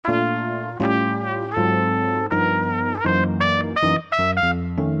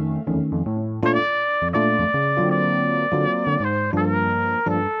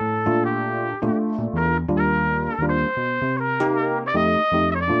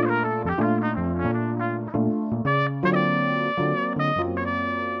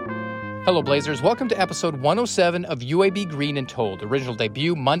Hello, Blazers. Welcome to episode 107 of UAB Green and Told, original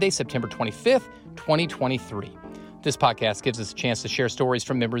debut Monday, September 25th, 2023. This podcast gives us a chance to share stories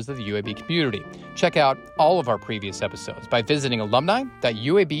from members of the UAB community. Check out all of our previous episodes by visiting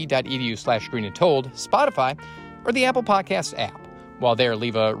alumni.uab.edu/greenandtold, Spotify, or the Apple Podcasts app. While there,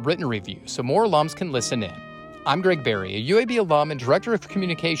 leave a written review so more alums can listen in. I'm Greg Berry, a UAB alum and Director of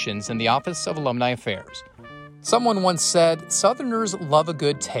Communications in the Office of Alumni Affairs. Someone once said, Southerners love a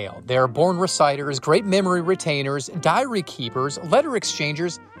good tale. They are born reciters, great memory retainers, diary keepers, letter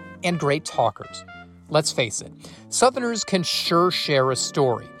exchangers, and great talkers. Let's face it, Southerners can sure share a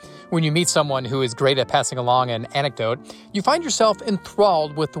story. When you meet someone who is great at passing along an anecdote, you find yourself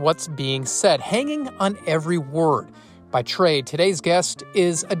enthralled with what's being said, hanging on every word. By trade, today's guest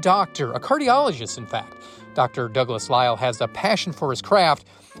is a doctor, a cardiologist, in fact. Dr. Douglas Lyle has a passion for his craft,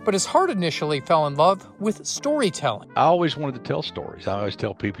 but his heart initially fell in love with storytelling. I always wanted to tell stories. I always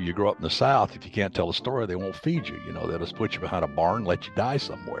tell people, you grow up in the South, if you can't tell a story, they won't feed you. They'll just put you behind a barn and let you die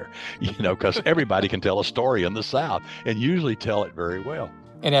somewhere, because everybody can tell a story in the South and usually tell it very well.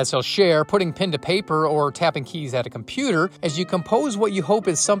 And as he'll share, putting pen to paper or tapping keys at a computer as you compose what you hope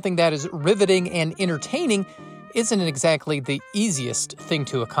is something that is riveting and entertaining isn't exactly the easiest thing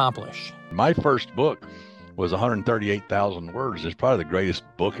to accomplish. My first book was 138,000 words. It's probably the greatest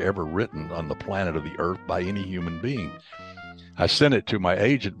book ever written on the planet of the earth by any human being. I sent it to my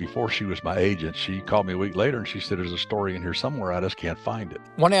agent before she was my agent. She called me a week later and she said, there's a story in here somewhere. I just can't find it.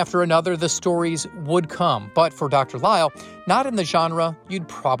 One after another, the stories would come. But for Dr. Lyle, not in the genre you'd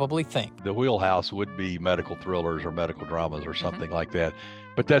probably think. The wheelhouse would be medical thrillers or medical dramas or something like that.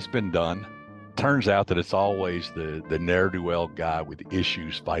 But that's been done. Turns out that it's always the ne'er-do-well guy with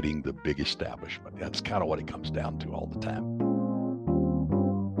issues fighting the big establishment. That's kind of what it comes down to all the time.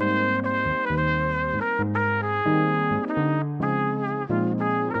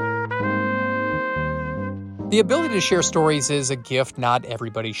 The ability to share stories is a gift not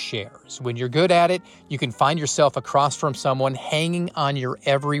everybody shares. When you're good at it, you can find yourself across from someone hanging on your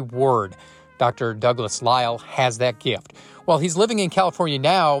every word. Dr. Douglas Lyle has that gift. While he's living in California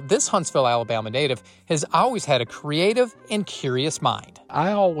now, this Huntsville, Alabama native has always had a creative and curious mind.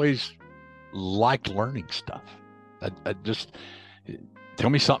 I always liked learning stuff. I just tell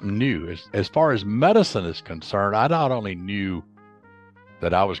me something new. As far as medicine is concerned, I not only knew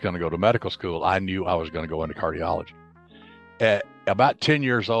that I was going to go to medical school, I knew I was going to go into cardiology. At about 10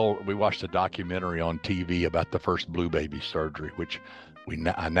 years old, we watched a documentary on TV about the first blue baby surgery, which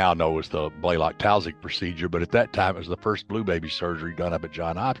I now know is the Blalock-Taussig procedure, but at that time it was the first blue baby surgery done up at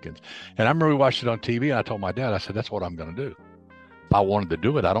Johns Hopkins. And I remember we watched it on TV, and I told my dad, I said, that's what I'm going to do. If I wanted to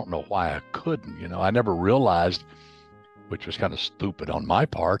do it, I don't know why I couldn't. I never realized, which was kind of stupid on my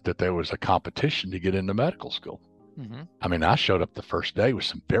part, that there was a competition to get into medical school. Mm-hmm. I mean, I showed up the first day with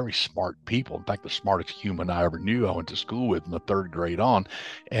some very smart people. In fact, the smartest human I ever knew, I went to school with in the third grade on.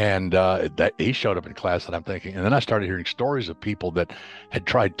 And that he showed up in class, and I'm thinking, and then I started hearing stories of people that had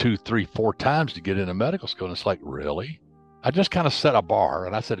tried 2, 3, 4 times to get into medical school. And it's like, really? I just kind of set a bar.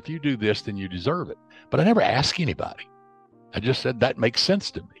 And I said, if you do this, then you deserve it. But I never asked anybody. I just said, that makes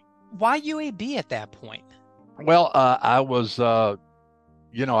sense to me. Why UAB at that point? Well, I was...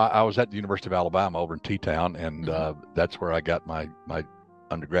 I was at the University of Alabama over in T-Town, and that's where I got my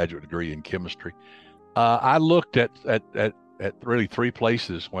undergraduate degree in chemistry. I looked at really 3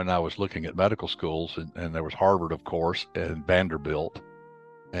 places when I was looking at medical schools, and there was Harvard, of course, and Vanderbilt,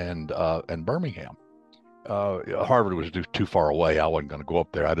 and Birmingham. Harvard was too far away. I wasn't going to go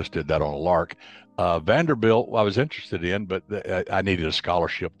up there. I just did that on a lark. Vanderbilt, I was interested in, but I needed a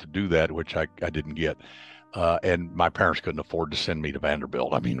scholarship to do that, which I didn't get. And my parents couldn't afford to send me to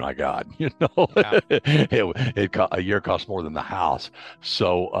Vanderbilt. I mean, my God, yeah. A year cost more than the house.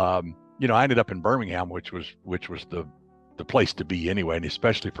 So, I ended up in Birmingham, which was the place to be anyway, and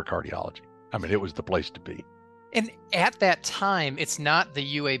especially for cardiology. I mean, it was the place to be. And at that time, it's not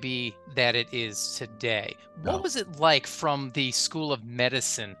the UAB that it is today. What was it like from the School of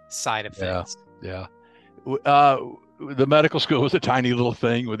Medicine side of things? Yeah. The medical school was a tiny little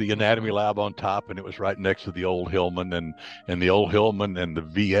thing with the anatomy lab on top, and it was right next to the old Hillman, and the old Hillman and the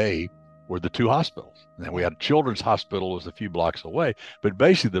VA were the 2 hospitals. And we had a children's hospital was a few blocks away, but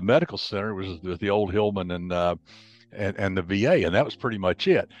basically the medical center was the old Hillman and the VA, and that was pretty much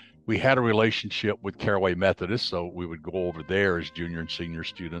it. We had a relationship with Caraway Methodist, so we would go over there as junior and senior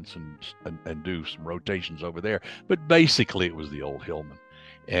students and do some rotations over there. But basically it was the old Hillman.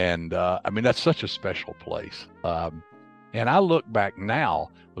 And I mean, that's such a special place. And I look back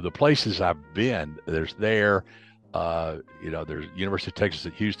now with the places I've been, there's there, There's University of Texas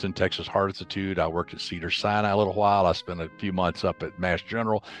at Houston, Texas Heart Institute. I worked at Cedars-Sinai a little while. I spent a few months up at Mass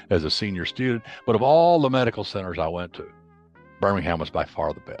General as a senior student. But of all the medical centers I went to, Birmingham was by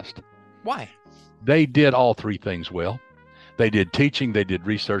far the best. Why? They did all three things well. They did teaching, they did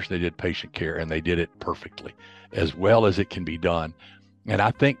research, they did patient care, and they did it perfectly, as well as it can be done. And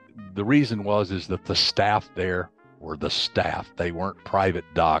I think the reason is that the staff there were the staff. They weren't private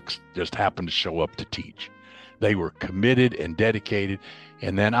docs, just happened to show up to teach. They were committed and dedicated.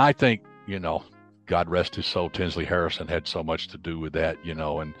 And then I think, God rest his soul, Tinsley Harrison had so much to do with that,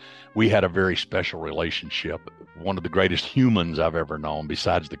 and we had a very special relationship. One of the greatest humans I've ever known,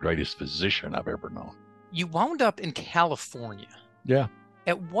 besides the greatest physician I've ever known. You wound up in California. Yeah.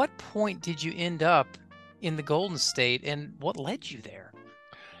 At what point did you end up in the Golden State, and what led you there?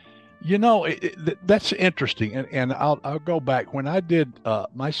 That's interesting. And I'll go back. When I did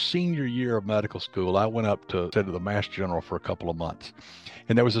my senior year of medical school, I went up to the Mass General for a couple of months.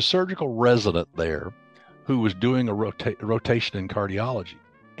 And there was a surgical resident there who was doing a rotation in cardiology,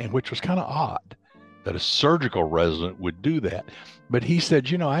 and which was kind of odd that a surgical resident would do that. But he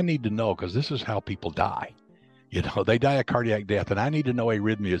said, I need to know, because this is how people die. They die a cardiac death, and I need to know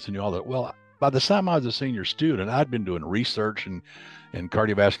arrhythmias and all that. Well, by the time I was a senior student, I'd been doing research in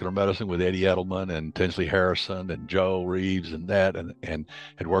cardiovascular medicine with Eddie Edelman and Tinsley Harrison and Joe Reeves and that, and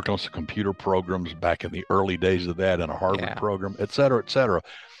had worked on some computer programs back in the early days of that, and a Harvard program, et cetera, et cetera.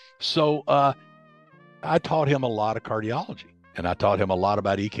 So I taught him a lot of cardiology, and I taught him a lot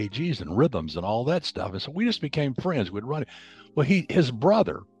about EKGs and rhythms and all that stuff. And so we just became friends. We'd run it. Well, his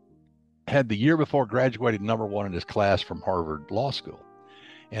brother had the year before graduated #1 in his class from Harvard Law School.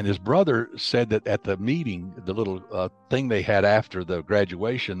 And his brother said that at the meeting, the little thing they had after the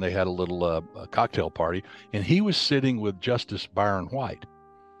graduation, they had a little cocktail party, and he was sitting with Justice Byron White.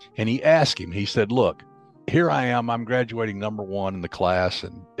 And he asked him, he said, look, here I am, I'm graduating #1 in the class,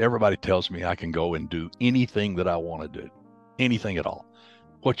 and everybody tells me I can go and do anything that I want to do, anything at all.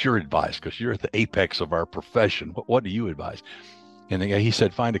 What's your advice? Because you're at the apex of our profession. What do you advise? And he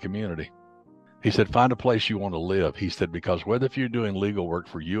said, find a community. He said, find a place you want to live. He said, because whether if you're doing legal work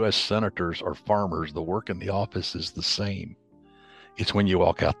for U.S. senators or farmers, the work in the office is the same. It's when you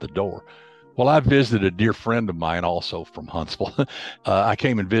walk out the door. Well, I visited a dear friend of mine also from Huntsville. I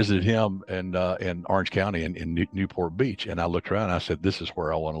came and visited him in Orange County in Newport Beach. And I looked around and I said, this is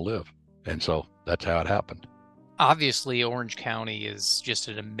where I want to live. And so that's how it happened. Obviously, Orange County is just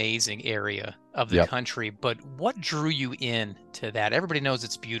an amazing area of the country, but what drew you in to that? Everybody knows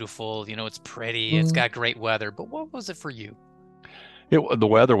it's beautiful, it's pretty, it's got great weather, but what was it for you? The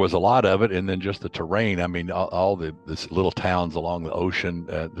weather was a lot of it, and then just the terrain. I mean, all this little towns along the ocean,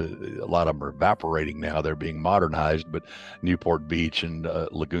 a lot of them are evaporating now. They're being modernized, but Newport Beach and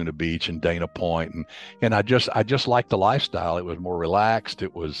Laguna Beach and Dana Point, and I just liked the lifestyle. It was more relaxed.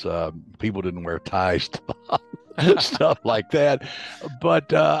 It was people didn't wear ties, stuff like that.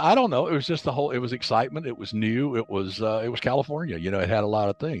 But I don't know. It was just it was excitement. It was new. It was California. It had a lot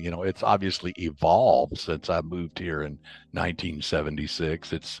of things. It's obviously evolved since I moved here in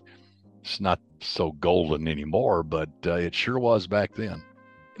 1976. It's not so golden anymore, but it sure was back then.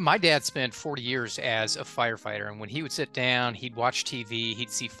 My dad spent 40 years as a firefighter, and when he would sit down, he'd watch TV, he'd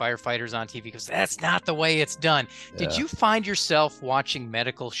see firefighters on TV because that's not the way it's done. Yeah. Did you find yourself watching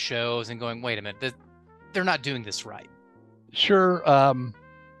medical shows and going, wait a minute, they're not doing this right? Sure.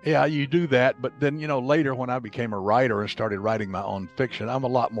 Yeah, you do that. But then, later when I became a writer and started writing my own fiction, I'm a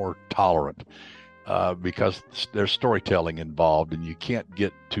lot more tolerant because there's storytelling involved, and you can't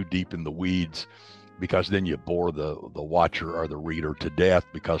get too deep in the weeds because then you bore the watcher or the reader to death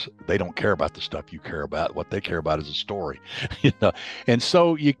because they don't care about the stuff you care about. What they care about is a story, And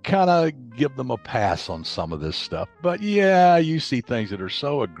so you kind of give them a pass on some of this stuff. But yeah, you see things that are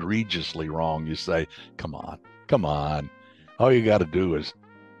so egregiously wrong. You say, come on. All you got to do is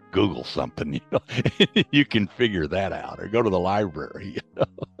Google something, you can figure that out, or go to the library,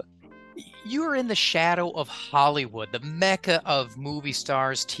 You are in the shadow of Hollywood, the mecca of movie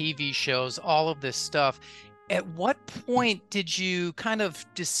stars, TV shows, all of this stuff. At what point did you kind of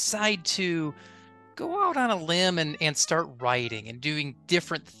decide to go out on a limb and start writing and doing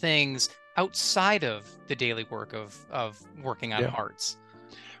different things outside of the daily work of working on hearts?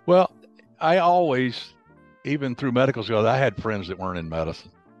 Well, I always, even through medical school, I had friends that weren't in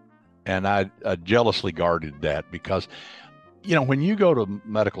medicine. And I jealously guarded that because, when you go to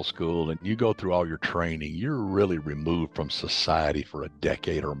medical school and you go through all your training, you're really removed from society for a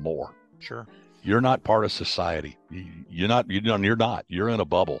decade or more. Sure. You're not part of society. You're not. You're in a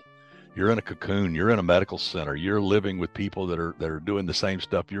bubble. You're in a cocoon. You're in a medical center. You're living with people that are doing the same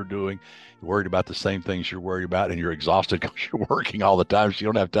stuff you're doing. You're worried about the same things you're worried about, and you're exhausted because you're working all the time, so you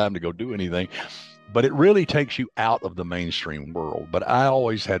don't have time to go do anything. But it really takes you out of the mainstream world. But I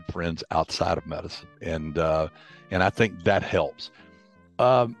always had friends outside of medicine, and I think that helps.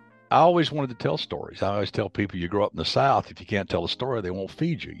 Um, I always wanted to tell stories. I always tell people, you grow up in the South, if you can't tell a story, they won't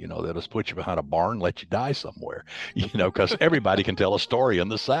feed you. They'll just put you behind a barn and let you die somewhere, because everybody can tell a story in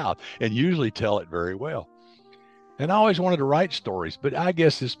the South and usually tell it very well. And I always wanted to write stories, but I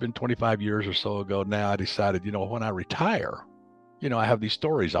guess it's been 25 years or so ago now. I decided, when I retire, I have these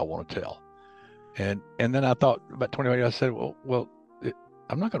stories I want to tell. And then I thought about 25 years, I said,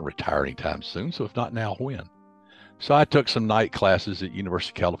 I'm not going to retire anytime soon. So if not now, when? So I took some night classes at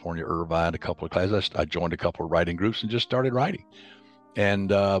University of California, Irvine, a couple of classes. I joined a couple of writing groups and just started writing. And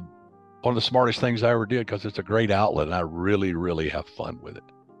one of the smartest things I ever did, because it's a great outlet and I really, really have fun with it.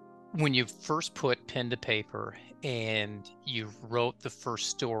 When you first put pen to paper and you wrote the first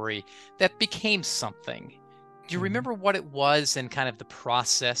story that became something, do you remember what it was and kind of the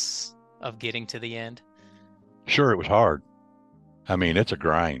process of getting to the end? Sure, it was hard. I mean, it's a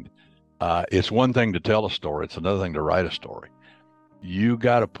grind. It's one thing to tell a story. It's another thing to write a story. You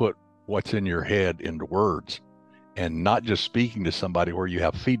got to put what's in your head into words, and not just speaking to somebody where you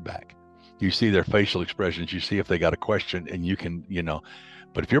have feedback. You see their facial expressions. You see if they got a question, and you can,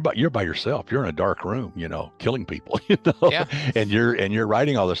 but if you're by yourself, you're in a dark room, killing people, Yeah. and you're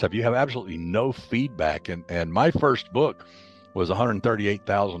writing all this stuff. You have absolutely no feedback. And my first book was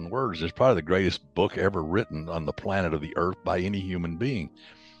 138,000 words. It's probably the greatest book ever written on the planet of the earth by any human being.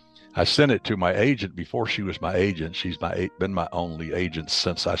 I sent it to my agent before she was my agent. She's been my only agent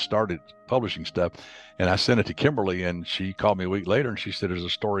since I started publishing stuff. And I sent it to Kimberly, and she called me a week later and she said, there's a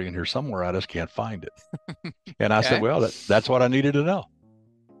story in here somewhere. I just can't find it. And I said, well, that's what I needed to know.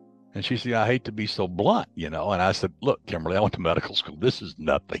 And she said, I hate to be so blunt, And I said, look, Kimberly, I went to medical school. This is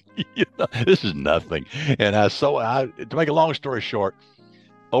nothing. This is nothing. And to make a long story short,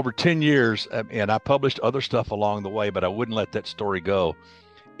 over 10 years, and I published other stuff along the way, but I wouldn't let that story go.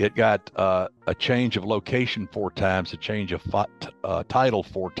 It got a change of location 4 times, a change of title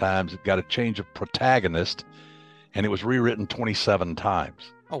 4 times. It got a change of protagonist, and it was rewritten 27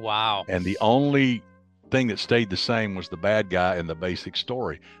 times. Oh, wow. And the only thing that stayed the same was the bad guy in the basic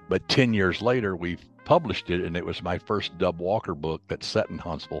story. But 10 years later, we published it, and it was my first Dub Walker book that's set in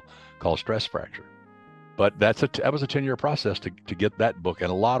Huntsville called Stress Fracture. But that was a 10-year process to get that book,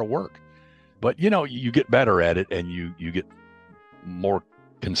 and a lot of work. But, you get better at it, and you get more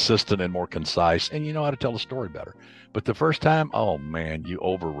consistent and more concise, and you know how to tell a story better. But the first time, oh man, you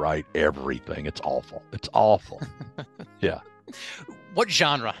overwrite everything. It's awful. It's awful. Yeah. What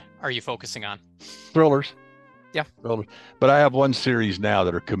genre are you focusing on? Thrillers. Yeah. Thrillers. But I have one series now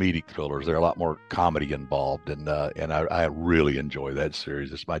that are comedic thrillers. There are a lot more comedy involved, and I really enjoy that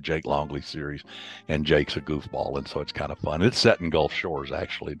series. It's my Jake Longley series, and Jake's a goofball, and so it's kind of fun. It's set in Gulf Shores,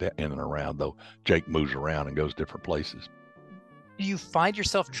 actually, in and around, though Jake moves around and goes different places. Do you find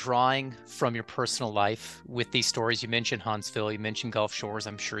yourself drawing from your personal life with these stories? You mentioned Huntsville, you mentioned Gulf Shores.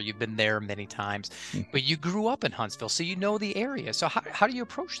 I'm sure you've been there many times, but you grew up in Huntsville, so you know the area. So how do you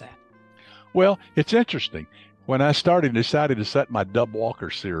approach that? Well, it's interesting. When I decided to set my Dub Walker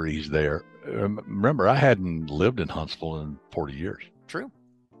series there, remember, I hadn't lived in Huntsville in 40 years. True.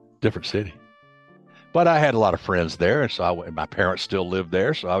 Different city. But I had a lot of friends there, and so my parents still lived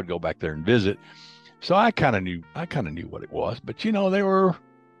there, so I would go back there and visit. So I kind of knew what it was, but there were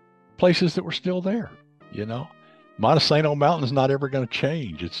places that were still there. Montesano Mountain is not ever going to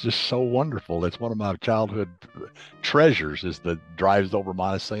change. It's just so wonderful. It's one of my childhood treasures, is the drives over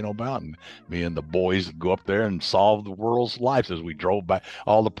Montesano Mountain. Me and the boys would go up there and solve the world's lives as we drove back,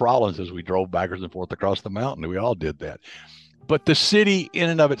 all the problems as we drove backwards and forth across the mountain. We all did that. But the city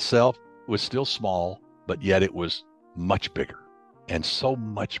in and of itself was still small, but yet it was much bigger and so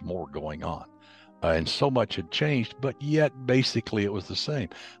much more going on. And so much had changed, but yet basically it was the same.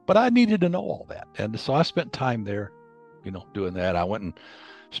 But I needed to know all that. And so I spent time there, doing that. I went and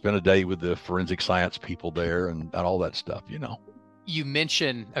spent a day with the forensic science people there and all that stuff, You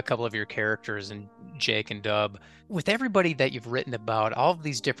mentioned a couple of your characters, and Jake and Dub. With everybody that you've written about, all of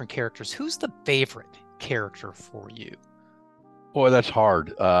these different characters, who's the favorite character for you? Boy, that's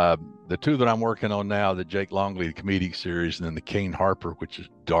hard. The 2 that I'm working on now, the Jake Longley, the comedic series, and then the Kane Harper, which is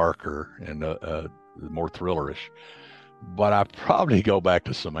darker and more thrillerish. But I probably go back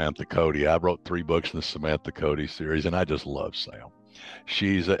to Samantha Cody. I wrote 3 books in the Samantha Cody series, and I just love Sam.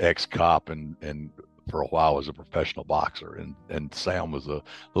 She's an ex-cop and for a while was a professional boxer, and Sam was a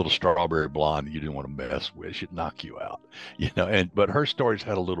little strawberry blonde that you didn't want to mess with. She'd knock you out, but her stories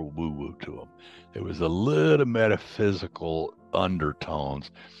had a little woo-woo to them. There was a little metaphysical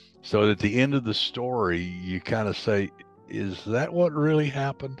undertones. So at the end of the story, you kind of say, is that what really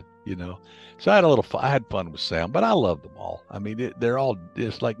happened? So I had a little fun. I had fun with Sam, but I love them all. I mean, they're all,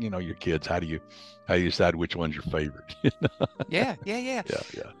 it's like, your kids. How do you decide which one's your favorite? Yeah. Yeah.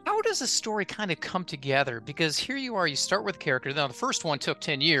 How does a story kind of come together? Because here you are, you start with a character. Now, the first one took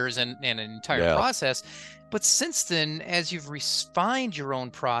 10 years and an entire process. But since then, as you've refined your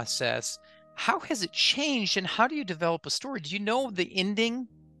own process, how has it changed, and how do you develop a story? Do you know the ending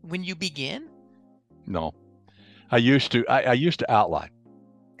when you begin? No, I used to outline.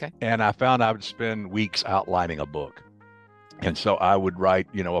 Okay. And I found I would spend weeks outlining a book. And so I would write,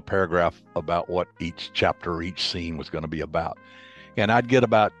 a paragraph about what each chapter or each scene was going to be about. And I'd get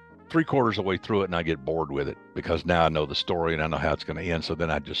about 3/4 of the way through it and I get bored with it, because now I know the story and I know how it's going to end. So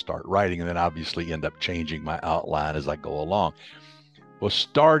then I just start writing, and then obviously end up changing my outline as I go along. Well,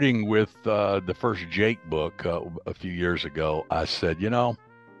 starting with the first Jake book a few years ago, I said,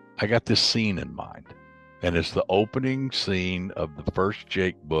 I got this scene in mind. And it's the opening scene of the first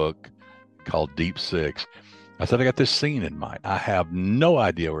Jake book called Deep Six. I said, I got this scene in mind. I have no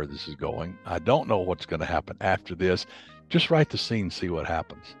idea where this is going. I don't know what's going to happen after this. Just write the scene, see what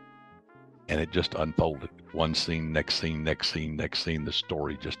happens. And it just unfolded. One scene, next scene, next scene, next scene. The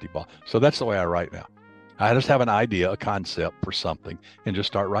story just evolved. So that's the way I write now. I just have an idea, a concept for something, and just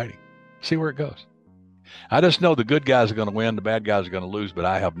start writing. See where it goes. I just know the good guys are going to win, the bad guys are going to lose, but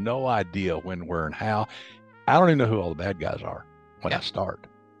I have no idea when, where, and how. I don't even know who all the bad guys are when I start.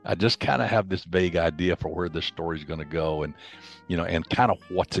 I just kind of have this vague idea for where this story is going to go, and and kind of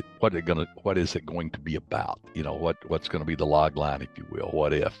what is it going to be about? What's going to be the log line, if you will?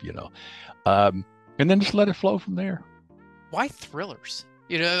 What if? And then just let it flow from there. Why thrillers?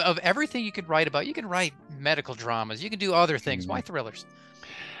 Of everything you could write about, you can write medical dramas, you can do other things. Why thrillers?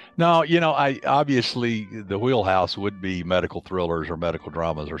 No, I obviously the wheelhouse would be medical thrillers or medical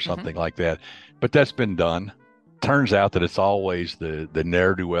dramas or something like that, but that's been done. Turns out that it's always the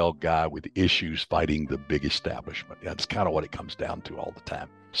ne'er-do-well guy with issues fighting the big establishment. That's kind of what it comes down to all the time.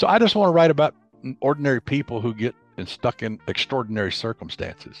 So I just want to write about ordinary people who get stuck in extraordinary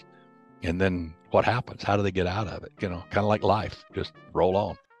circumstances. And then what happens? How do they get out of it? Kind of like life, just roll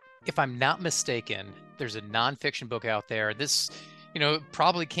on. If I'm not mistaken, there's a nonfiction book out there. This,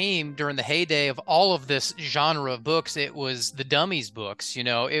 probably came during the heyday of all of this genre of books. It was the Dummies books.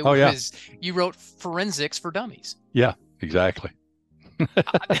 You wrote Forensics for Dummies. Yeah, exactly.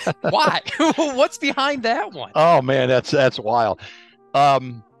 Why? What's behind that one? Oh man, that's wild.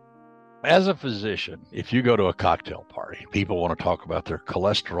 As a physician, if you go to a cocktail party, people want to talk about their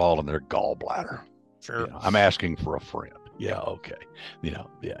cholesterol and their gallbladder. Sure. I'm asking for a friend. Yeah. Okay. Yeah.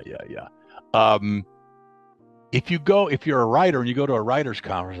 If you're a writer and you go to a writer's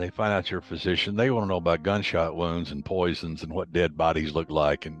conference, they find out you're a physician. They want to know about gunshot wounds and poisons and what dead bodies look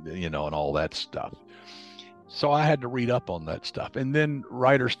like, and and all that stuff. So I had to read up on that stuff. And then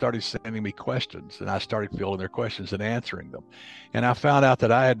writers started sending me questions, and I started filling their questions and answering them. And I found out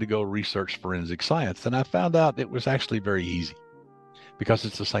that I had to go research forensic science. And I found out it was actually very easy, because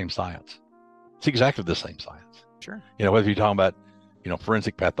it's the same science. It's exactly the same science. Sure. Whether you're talking about,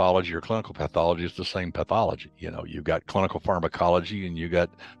 forensic pathology or clinical pathology, it's the same pathology. You've got clinical pharmacology and you got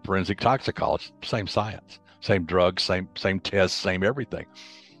forensic toxicology, same science, same drugs, same tests, same everything.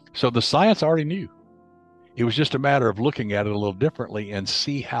 So the science I already knew. It was just a matter of looking at it a little differently and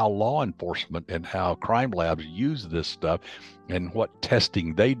see how law enforcement and how crime labs use this stuff and what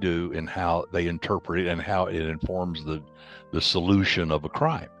testing they do and how they interpret it and how it informs the solution of a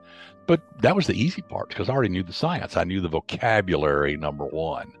crime. But that was the easy part, because I already knew the science. I knew the vocabulary, number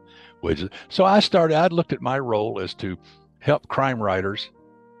one. So I looked at my role as to help crime writers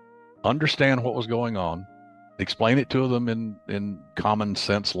understand what was going on, explain it to them in common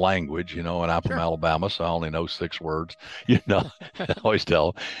sense language, and I'm from Alabama, so I only know 6 words, I always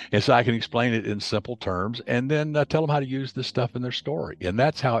tell them. And so I can explain it in simple terms and then tell them how to use this stuff in their story. And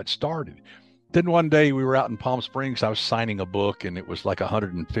that's how it started. Then one day we were out in Palm Springs. I was signing a book, and it was like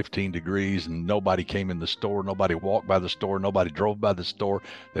 115 degrees, and nobody came in the store. Nobody walked by the store. Nobody drove by the store.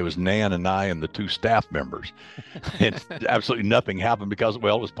 There was Nan and I and the 2 staff members. And absolutely nothing happened because, it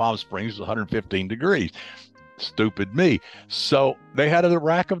was Palm Springs, it was 115 degrees. Stupid me. So they had a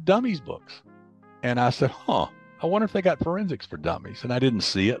rack of Dummies books. And I said, I wonder if they got Forensics for Dummies. And I didn't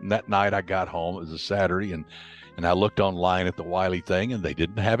see it. And that night I got home. It was a Saturday. And I looked online at the Wiley thing, and they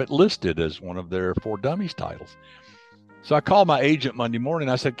didn't have it listed as one of their For Dummies titles. So I called my agent Monday morning.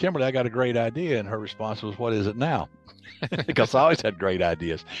 I said, Kimberly, I got a great idea. And her response was, what is it now? Because I always had great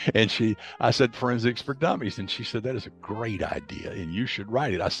ideas. And I said, Forensics for Dummies. And she said, that is a great idea and you should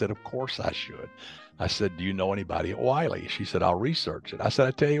write it. I said, of course I should. I said, do you know anybody at Wiley? She said, I'll research it. I said,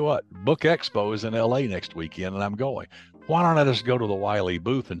 I tell you what, Book Expo is in LA next weekend and I'm going. Why don't I just go to the Wiley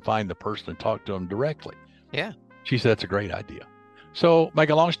booth and find the person and talk to them directly? Yeah. She said, that's a great idea. So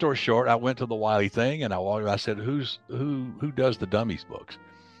make a long story short, I went to the Wiley thing and I said, who does the dummies books?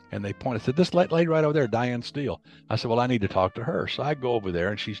 And they pointed, said, this lady right over there, Diane Steele. I said, well, I need to talk to her. So I go over there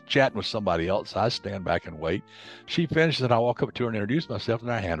and she's chatting with somebody else. So I stand back and wait. She finishes and I walk up to her and introduce myself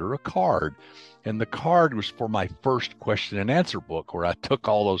and I hand her a card. And the card was for my first question and answer book where I took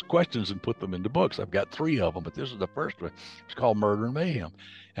all those questions and put them into books. I've got 3 of them, but this is the first one. It's called Murder and Mayhem.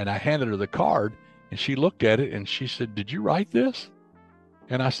 And I handed her the card and she looked at it and she said, did you write this?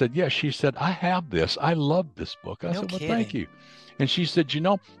 And I said, yes. She said, I have this. I love this book. I said, well, thank you. And she said,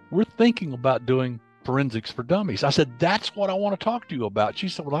 we're thinking about doing Forensics for Dummies. I said, that's what I want to talk to you about. She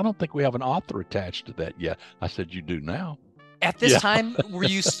said, well, I don't think we have an author attached to that yet. I said, you do now. At this time, were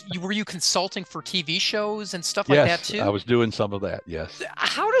you consulting for TV shows and stuff like that too? Yes, I was doing some of that, yes.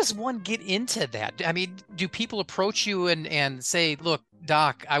 How does one get into that? I mean, do people approach you and say, look,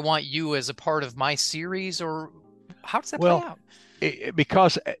 Doc, I want you as a part of my series, or how does that play out?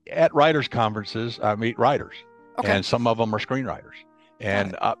 Because at writers' conferences, I meet writers, and some of them are screenwriters.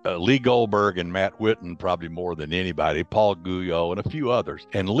 And Lee Goldberg and Matt Whitten, probably more than anybody, Paul Guyot, and a few others.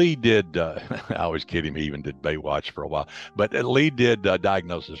 And Lee did, I always kid him, he even did Baywatch for a while. But Lee did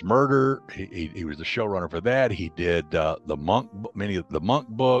Diagnosis Murder. He was the showrunner for that. He did many of the Monk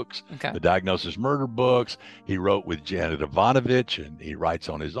books, the Diagnosis Murder books. He wrote with Janet Ivanovich, and he writes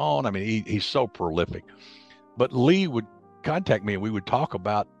on his own. I mean, he's so prolific. But Lee would contact me, and we would talk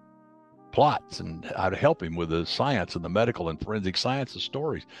about plots, and I'd help him with the science and the medical and forensic science of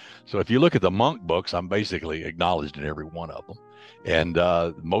stories. So if you look at the Monk books, I'm basically acknowledged in every one of them, and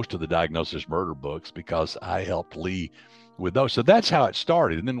most of the Diagnosis Murder books, because I helped Lee with those. So that's how it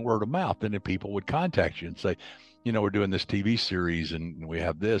started, and then word of mouth. And then people would contact you and say, we're doing this TV series, and we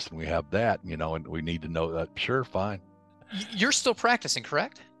have this and we have that, and we need to know that. Sure, fine. You're still practicing,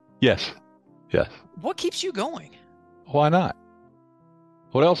 correct? Yes. What keeps you going? Why not?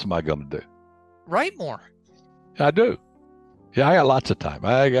 What else am I going to do? Write more. I do. Yeah, I got lots of time.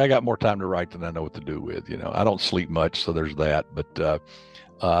 I got more time to write than I know what to do with. I don't sleep much, so there's that. But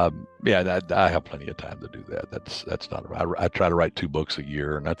I have plenty of time to do that. That's not. I try to write 2 books a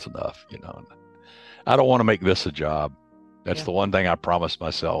year, and that's enough. I don't want to make this a job. That's the one thing I promised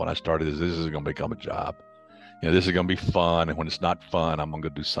myself when I started. This is going to become a job. This is going to be fun, and when it's not fun, I'm going to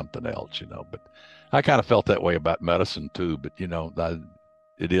do something else. But I kind of felt that way about medicine too. But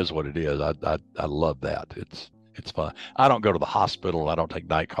it is what it is. I love that. It's fun. I don't go to the hospital. I don't take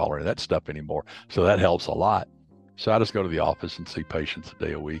night call or that stuff anymore. So that helps a lot. So I just go to the office and see patients a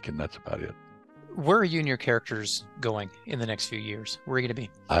day a week, and that's about it. Where are you and your characters going in the next few years? Where are you going to be?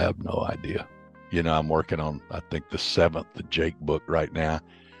 I have no idea. I'm working on, I think, the 7th, the Jake book right now.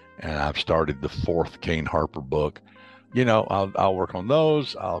 And I've started the 4th Kane Harper book. I'll work on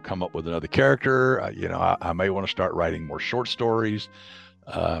those. I'll come up with another character. I may want to start writing more short stories.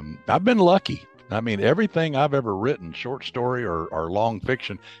 I've been lucky. I mean, everything I've ever written, short story or long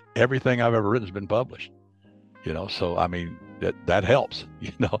fiction, everything I've ever written has been published, so I mean, that helps,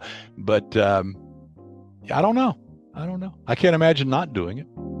 but, I don't know. I can't imagine not doing it.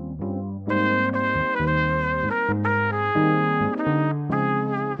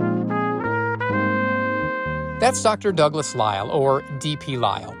 That's Dr. Douglas Lyle, or D.P.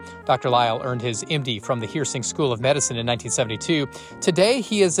 Lyle. Dr. Lyle earned his MD from the Hearsing School of Medicine in 1972. Today,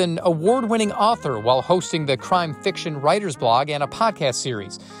 he is an award-winning author while hosting the crime fiction writers blog and a podcast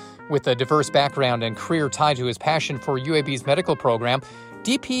series. With a diverse background and career tied to his passion for UAB's medical program,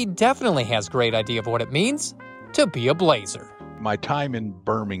 D.P. definitely has a great idea of what it means to be a blazer. My time in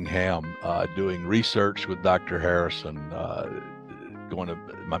Birmingham, doing research with Dr. Harrison, going to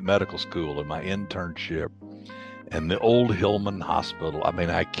my medical school and my internship, and the old Hillman Hospital. I mean,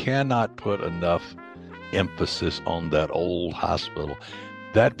 I cannot put enough emphasis on that old hospital.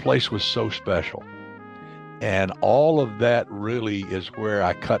 That place was so special. And all of that really is where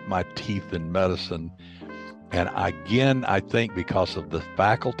I cut my teeth in medicine. And again, I think because of the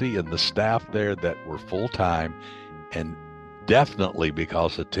faculty and the staff there that were full-time, and definitely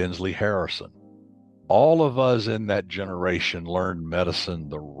because of Tinsley Harrison. All of us in that generation learned medicine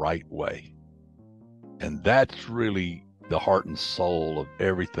the right way. And that's really the heart and soul of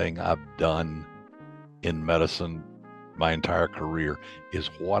everything I've done in medicine my entire career,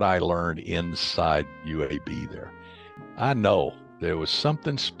 is what I learned inside UAB there. I know there was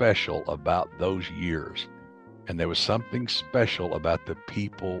something special about those years. And there was something special about the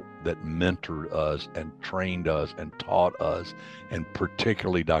people that mentored us and trained us and taught us, and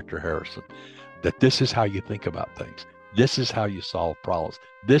particularly Dr. Harrison, that this is how you think about things. This is how you solve problems.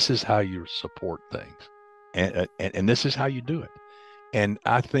 This is how you support things. And this is how you do it. And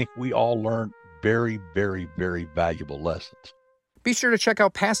I think we all learned very, very, very valuable lessons. Be sure to check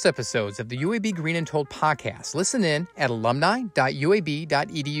out past episodes of the UAB Green and Told podcast. Listen in at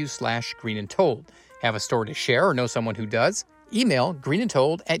alumni.uab.edu/greenandtold. Have a story to share or know someone who does? Email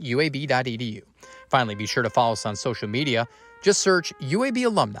greenandtold@uab.edu. Finally, be sure to follow us on social media. Just search UAB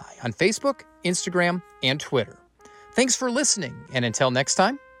Alumni on Facebook, Instagram, and Twitter. Thanks for listening, and until next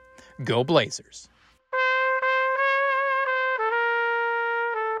time, go Blazers.